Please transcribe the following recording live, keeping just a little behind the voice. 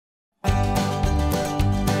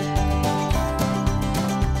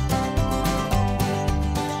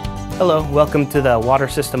Hello, welcome to the Water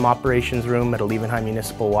System Operations Room at Allevenheim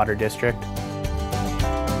Municipal Water District.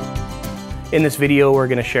 In this video, we're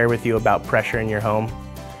going to share with you about pressure in your home.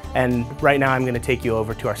 And right now, I'm going to take you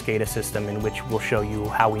over to our SCADA system, in which we'll show you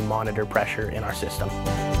how we monitor pressure in our system.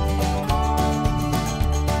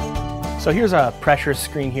 So here's a pressure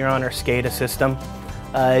screen here on our SCADA system.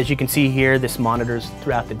 As you can see here, this monitors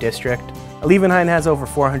throughout the district. Allevenheim has over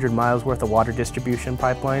 400 miles worth of water distribution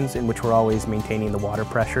pipelines in which we're always maintaining the water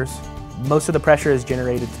pressures. Most of the pressure is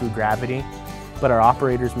generated through gravity, but our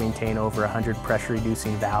operators maintain over 100 pressure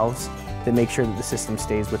reducing valves that make sure that the system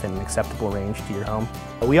stays within an acceptable range to your home.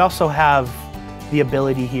 We also have the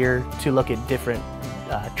ability here to look at different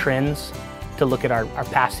trends, to look at our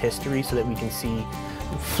past history so that we can see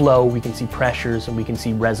flow, we can see pressures, and we can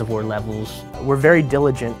see reservoir levels. We're very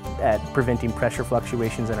diligent at preventing pressure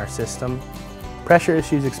fluctuations in our system. Pressure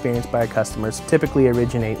issues experienced by our customers typically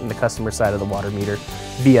originate in the customer side of the water meter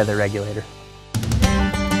via the regulator.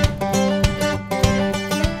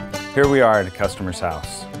 Here we are at a customer's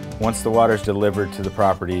house. Once the water is delivered to the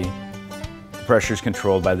property, the pressure is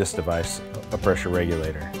controlled by this device, a pressure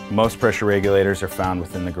regulator. Most pressure regulators are found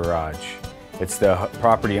within the garage. It's the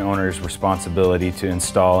property owner's responsibility to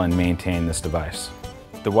install and maintain this device.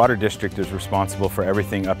 The water district is responsible for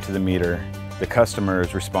everything up to the meter. The customer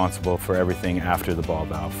is responsible for everything after the ball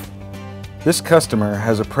valve. This customer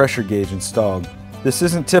has a pressure gauge installed. This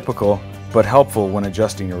isn't typical, but helpful when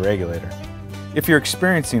adjusting your regulator. If you're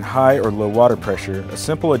experiencing high or low water pressure, a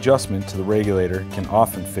simple adjustment to the regulator can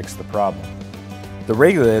often fix the problem. The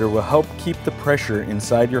regulator will help keep the pressure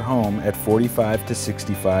inside your home at 45 to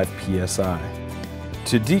 65 psi.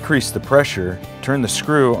 To decrease the pressure, turn the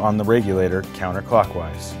screw on the regulator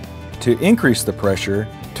counterclockwise. To increase the pressure,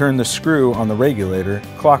 turn the screw on the regulator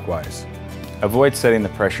clockwise. Avoid setting the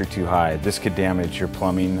pressure too high. This could damage your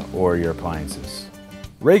plumbing or your appliances.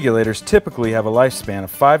 Regulators typically have a lifespan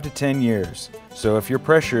of 5 to 10 years, so if your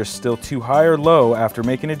pressure is still too high or low after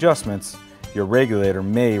making adjustments, your regulator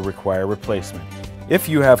may require replacement. If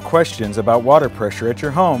you have questions about water pressure at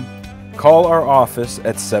your home, call our office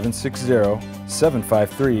at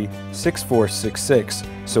 760-753-6466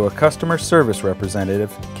 so a customer service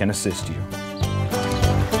representative can assist you.